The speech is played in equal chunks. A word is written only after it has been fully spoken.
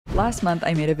Last month,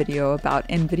 I made a video about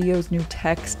invideo's new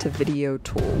text-to-video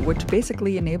tool, which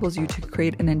basically enables you to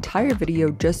create an entire video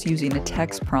just using a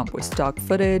text prompt with stock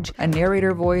footage, a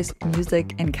narrator voice,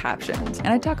 music, and captions. And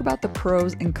I talk about the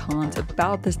pros and cons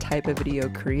about this type of video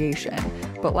creation.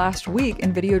 But last week,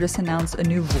 InVideo just announced a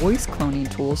new voice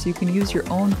cloning tool so you can use your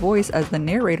own voice as the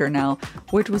narrator now,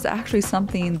 which was actually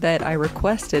something that I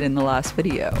requested in the last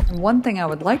video. One thing I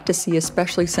would like to see,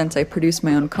 especially since I produce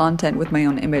my own content with my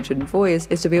own image and voice,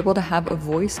 is to be able to have a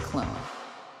voice clone.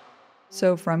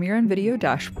 So from your InVideo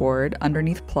dashboard,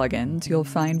 underneath plugins, you'll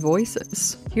find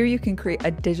voices. Here you can create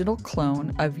a digital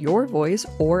clone of your voice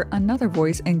or another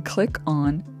voice and click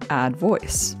on Add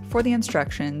Voice. For the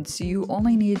instructions, you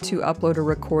only need to upload a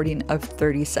recording of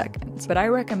 30 seconds, but I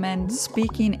recommend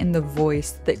speaking in the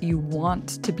voice that you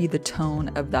want to be the tone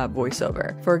of that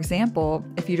voiceover. For example,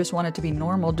 if you just want it to be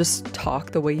normal, just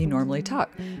talk the way you normally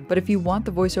talk. But if you want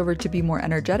the voiceover to be more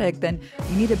energetic, then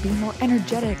you need to be more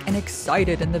energetic and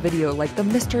excited in the video, like the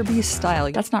Mr. Beast style.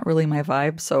 That's not really my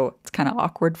vibe, so it's kind of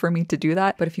awkward for me to do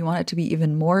that. But if you want it to be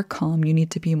even more calm, you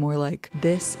need to be more like,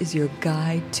 this is your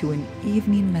guide to an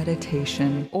evening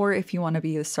meditation. Or if you want to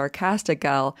be a sarcastic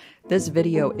gal, this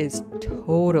video is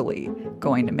totally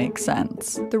going to make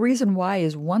sense. The reason why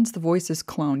is once the voice is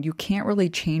cloned, you can't really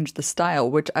change the style,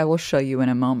 which I will show you in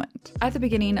a moment. At the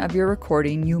beginning of your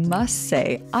recording, you must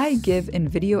say, I give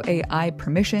InVideo AI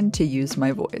permission to use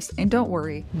my voice. And don't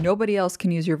worry, nobody else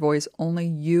can use your voice, only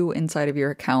you inside of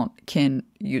your account can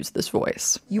use this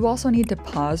voice. You also need to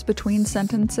pause between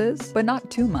sentences, but not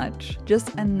too much,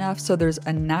 just enough so there's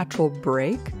a natural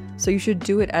break. So you should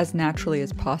do it as naturally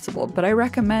as possible. But I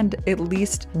recommend at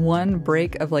least one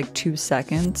break of like 2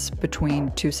 seconds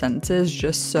between two sentences,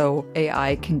 just so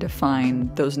AI can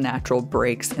define those natural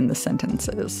breaks in the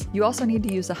sentences. You also need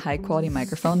to use a high quality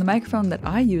microphone. The microphone that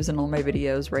I use in all my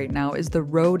videos right now is the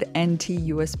Rode NT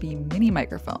USB mini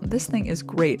microphone. This thing is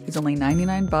great. It's only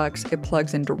 99 bucks. It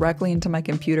plugs in directly into my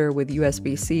computer with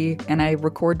USB-C, and I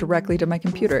record directly to my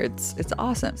computer. It's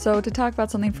awesome. So to talk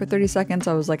about something for 30 seconds,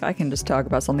 I was like, I can just talk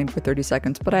about something for 30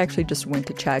 seconds, but I actually just went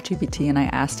to ChatGPT and I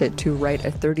asked it to write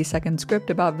a 30-second script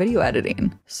about video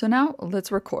editing. So now let's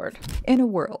record. In a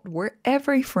world where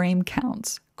every frame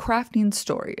counts, crafting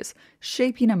stories,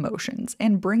 shaping emotions,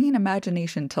 and bringing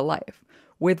imagination to life,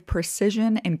 with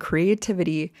precision and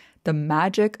creativity, the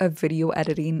magic of video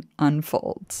editing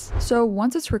unfolds. So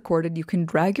once it's recorded, you can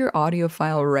drag your audio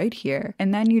file right here,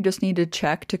 and then you just need to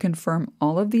check to confirm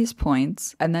all of these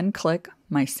points, and then click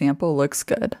My sample looks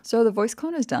good. So the voice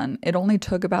clone is done. It only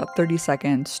took about 30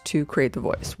 seconds to create the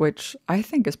voice, which I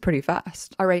think is pretty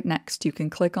fast. All right, next you can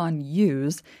click on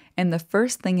Use, and the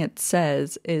first thing it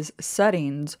says is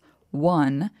Settings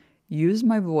 1, Use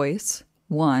my voice,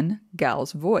 1,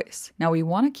 gal's voice. Now we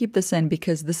want to keep this in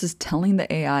because this is telling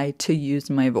the AI to use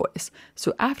my voice.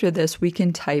 So after this, we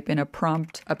can type in a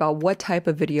prompt about what type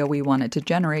of video we want it to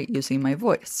generate using my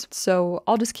voice. So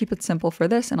I'll just keep it simple for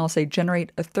this and I'll say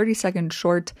generate a 30-second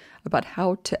short about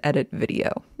how to edit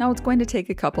video. Now it's going to take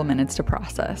a couple minutes to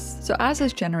process. So as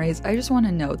this generates, I just want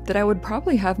to note that I would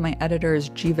probably have my editors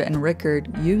Jiva and Rickard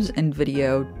use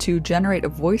InVideo to generate a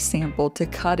voice sample to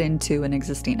cut into an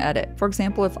existing edit. For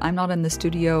example, if I'm not in the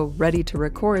studio ready to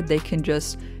record, they can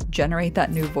just generate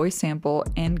that new voice sample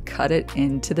and cut it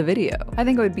into the video. I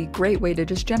think it would be a great way to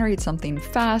just generate something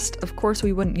fast. Of course,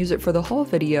 we wouldn't use it for the whole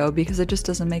video because it just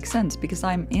doesn't make sense because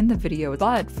I'm in the video,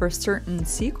 but for certain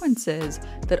sequences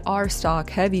that are stock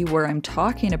heavy where I'm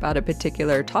talking about a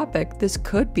particular topic, this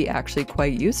could be actually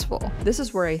quite useful. This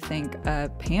is where I think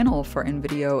a panel for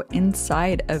InVideo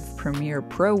inside of Premiere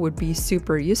Pro would be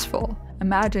super useful.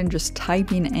 Imagine just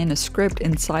typing in a script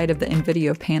inside of the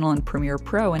InVideo panel in Premiere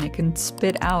Pro and it can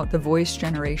spit out the voice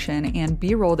generation and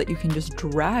B-roll that you can just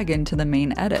drag into the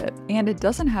main edit. And it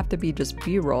doesn't have to be just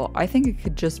B-roll. I think it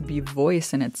could just be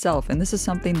voice in itself. And this is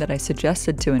something that I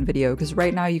suggested to InVideo because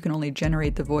right now you can only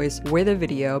generate the voice with a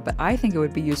video, but I think it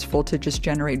would be useful to just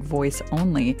generate voice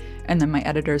only. And then my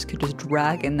editors could just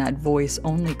drag in that voice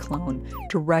only clone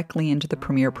directly into the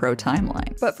Premiere Pro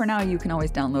timeline. But for now, you can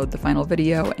always download the final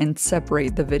video and separate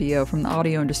the video from the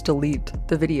audio and just delete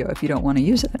the video if you don't want to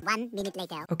use it. 1 minute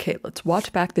later. Okay, let's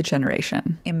watch back the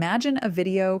generation. Imagine a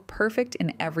video perfect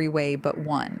in every way but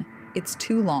one. It's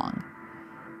too long.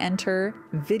 Enter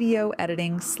video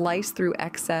editing, slice through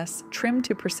excess, trim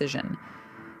to precision.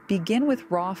 Begin with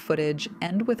raw footage,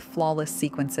 end with flawless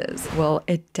sequences. Well,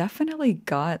 it definitely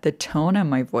got the tone of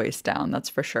my voice down, that's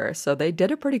for sure. So they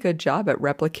did a pretty good job at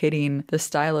replicating the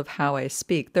style of how I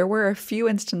speak. There were a few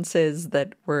instances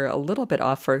that were a little bit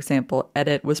off. For example,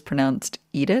 edit was pronounced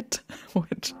eat it,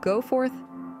 which go forth,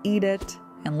 eat it,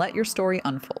 and let your story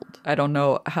unfold. I don't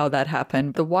know how that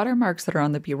happened. The watermarks that are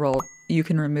on the B-roll, you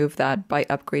can remove that by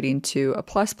upgrading to a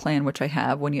plus plan, which I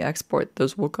have. When you export,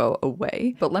 those will go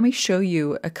away. But let me show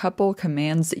you a couple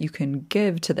commands that you can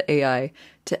give to the AI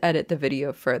to edit the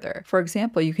video further. For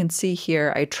example, you can see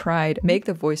here, I tried make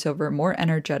the voiceover more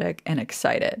energetic and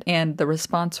excited. And the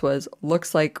response was,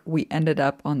 looks like we ended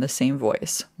up on the same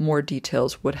voice. More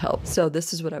details would help. So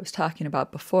this is what I was talking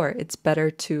about before. It's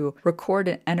better to record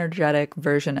an energetic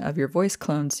version of your voice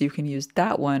clone so you can use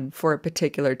that one for a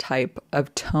particular type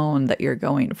of tone that you're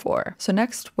going for. So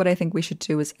next, what I think we should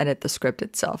do is edit the script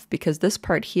itself, because this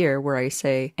part here where I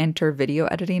say enter video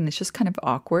editing is just kind of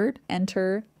awkward.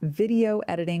 Enter video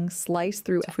editing, slice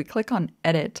through. If we click on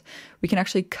edit, we can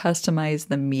actually customize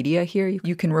the media here.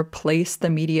 You can replace the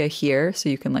media here. So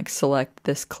you can like select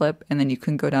this clip and then you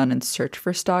can go down and search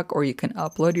for stock, or you can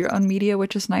upload your own media,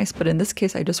 which is nice. But in this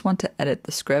case, I just want to edit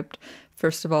the script.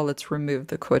 First of all, let's remove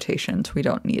the quotations. We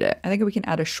don't need it. I think we can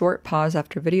add a short pause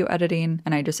after video editing,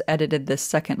 and I just edited this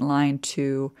second line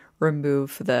to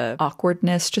remove the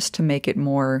awkwardness just to make it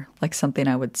more like something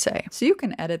I would say. So you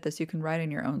can edit this, you can write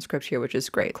in your own script here, which is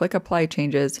great. Click apply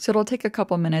changes. So it'll take a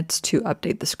couple minutes to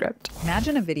update the script.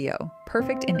 Imagine a video,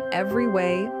 perfect in every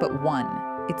way but one.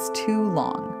 It's too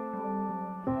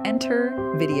long.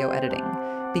 Enter video editing.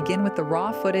 Begin with the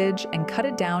raw footage and cut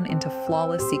it down into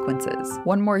flawless sequences.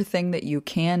 One more thing that you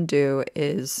can do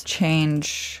is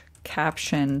change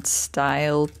caption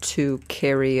style to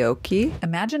karaoke.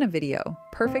 Imagine a video,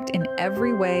 perfect in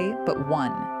every way but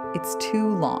one. It's too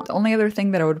long. The only other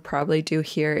thing that I would probably do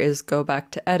here is go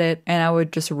back to edit, and I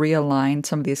would just realign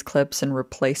some of these clips and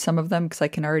replace some of them, because I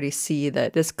can already see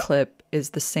that this clip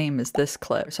is the same as this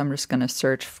clip. So I'm just gonna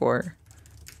search for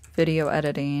video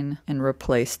editing and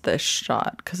replace this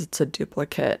shot because it's a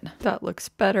duplicate. That looks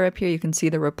better up here. You can see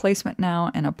the replacement now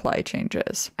and apply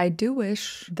changes. I do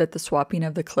wish that the swapping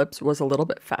of the clips was a little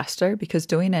bit faster, because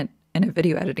doing it in a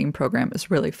video editing program is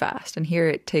really fast. And here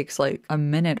it takes like a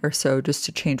minute or so just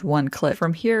to change one clip.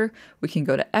 From here, we can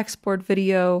go to export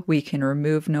video. We can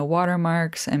remove no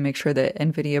watermarks and make sure that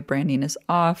NVIDIA branding is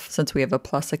off since we have a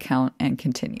plus account, and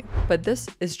continue. But this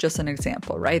is just an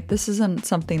example, right? This isn't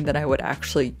something that I would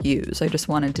actually use. I just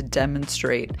wanted to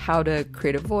demonstrate how to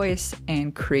create a voice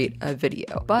and create a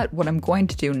video. But what I'm going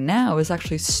to do now is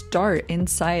actually start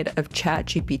inside of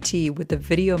ChatGPT with the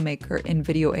video maker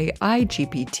invideo AI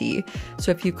GPT. So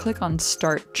if you click on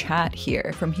start chat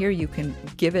here, from here you can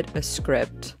give it a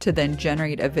script to then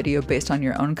generate a video based on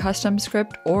your own custom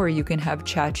script, or you can have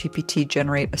ChatGPT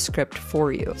generate a script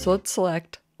for you. So let's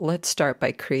select, let's start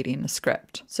by creating a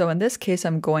script. So in this case,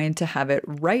 I'm going to have it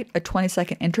write a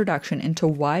 20-second introduction into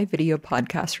why video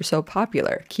podcasts are so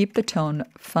popular. Keep the tone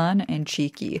fun and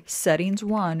cheeky. Settings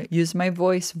 1, use my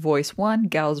voice, voice 1,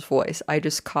 gal's voice. I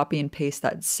just copy and paste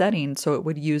that setting so it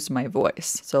would use my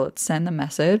voice. So let's send the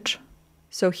message.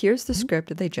 So here's the script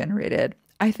that they generated.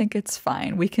 I think it's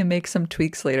fine. We can make some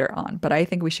tweaks later on, but I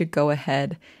think we should go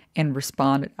ahead and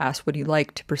respond, ask would you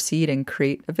like to proceed and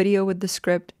create a video with the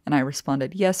script, and I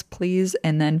responded yes please,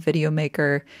 and then Video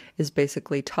Maker is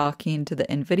basically talking to the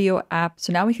InVideo app.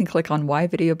 So now we can click on why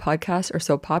video podcasts are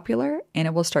so popular, and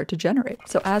it will start to generate.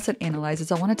 So as it analyzes,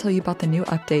 I want to tell you about the new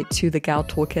update to the Gal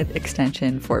Toolkit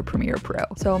extension for Premiere Pro.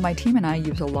 So my team and I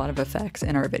use a lot of effects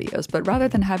in our videos, but rather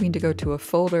than having to go to a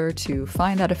folder to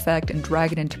find that effect and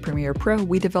drag it into Premiere Pro,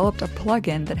 we developed a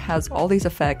plugin that has all these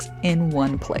effects in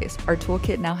one place. Our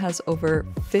toolkit now has over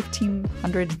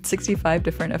 1,565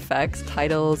 different effects,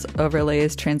 titles,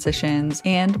 overlays, transitions,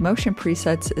 and motion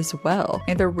presets as well.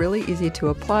 And they're really easy to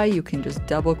apply. You can just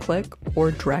double click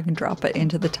or drag and drop it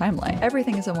into the timeline.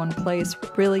 Everything is in one place,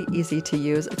 really easy to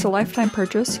use. It's a lifetime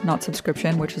purchase, not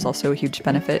subscription, which is also a huge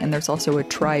benefit. And there's also a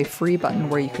try free button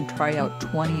where you can try out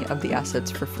 20 of the assets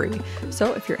for free.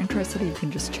 So if you're interested, you can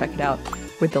just check it out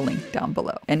with the link down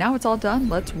below. And now it's all done,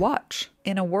 let's watch.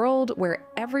 In a world where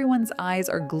everyone's eyes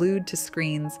are glued to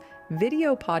screens,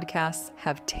 video podcasts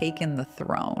have taken the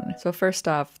throne. So first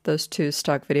off, those two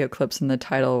stock video clips in the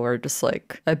title were just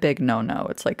like a big no-no.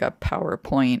 It's like a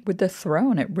PowerPoint. With the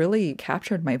throne, it really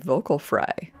captured my vocal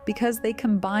fry, because they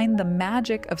combine the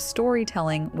magic of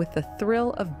storytelling with the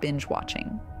thrill of binge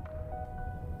watching.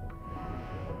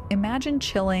 Imagine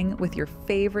chilling with your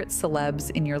favorite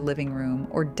celebs in your living room,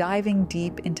 or diving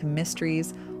deep into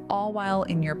mysteries all while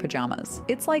in your pajamas.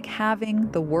 It's like having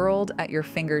the world at your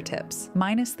fingertips,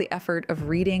 minus the effort of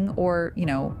reading or,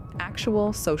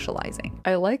 actual socializing.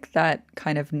 I like that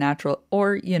kind of natural,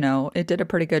 or, it did a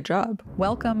pretty good job.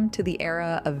 Welcome to the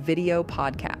era of video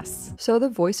podcasts. So the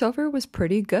voiceover was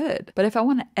pretty good, but if I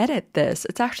want to edit this,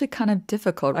 it's actually kind of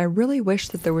difficult. I really wish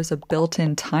that there was a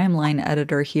built-in timeline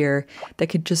editor here that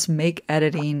could just make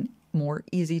editing more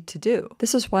easy to do.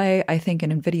 This is why I think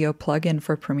an InVideo plugin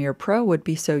for Premiere Pro would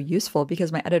be so useful,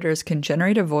 because my editors can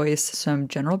generate a voice, some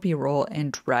general B-roll,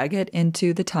 and drag it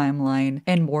into the timeline,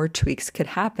 and more tweaks could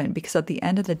happen, because at the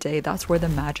end of the day, that's where the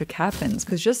magic happens.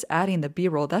 Because just adding the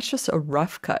B-roll, that's just a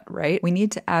rough cut, right? We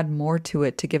need to add more to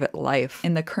it to give it life.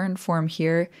 In the current form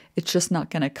here, it's just not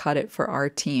going to cut it for our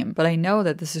team. But I know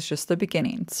that this is just the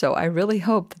beginning, so I really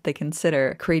hope that they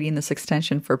consider creating this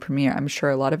extension for Premiere. I'm sure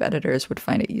a lot of editors would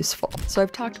find it useful. So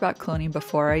I've talked about cloning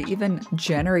before. I even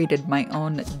generated my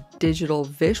own digital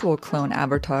visual clone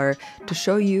avatar to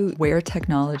show you where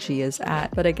technology is at.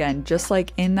 But again, just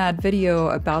like in that video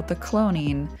about the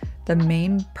cloning, the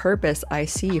main purpose I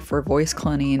see for voice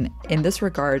cloning in this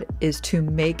regard is to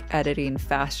make editing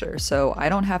faster. So I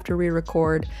don't have to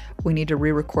re-record. We need to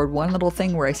re-record one little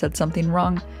thing where I said something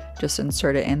wrong, just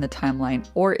insert it in the timeline,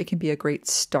 or it can be a great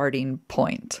starting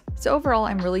point. So overall,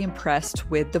 I'm really impressed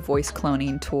with the voice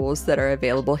cloning tools that are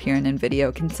available here in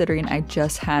InVideo, considering I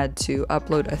just had to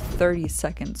upload a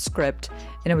 30-second script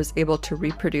and it was able to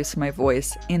reproduce my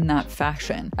voice in that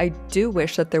fashion. I do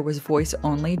wish that there was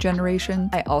voice-only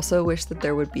generation. I also wish that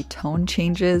there would be tone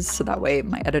changes, so that way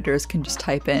my editors can just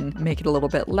type in, make it a little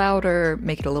bit louder,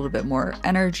 make it a little bit more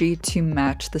energy to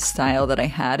match the style that I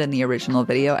had in the original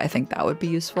video. I think that would be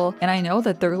useful. And I know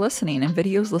that they're listening, and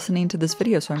InVideo's listening to this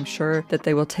video, so I'm sure that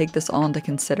they will take this all into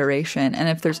consideration. And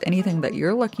if there's anything that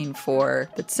you're looking for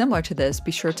that's similar to this,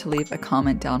 be sure to leave a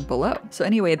comment down below. So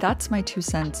anyway, that's my 2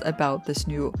 cents about this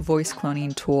new voice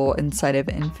cloning tool inside of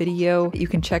InVideo. You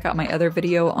can check out my other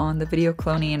video on the video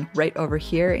cloning right over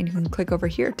here, and you can click over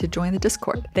here to join the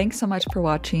Discord. Thanks so much for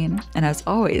watching, and as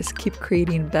always, keep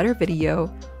creating better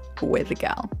video with a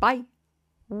gal. Bye!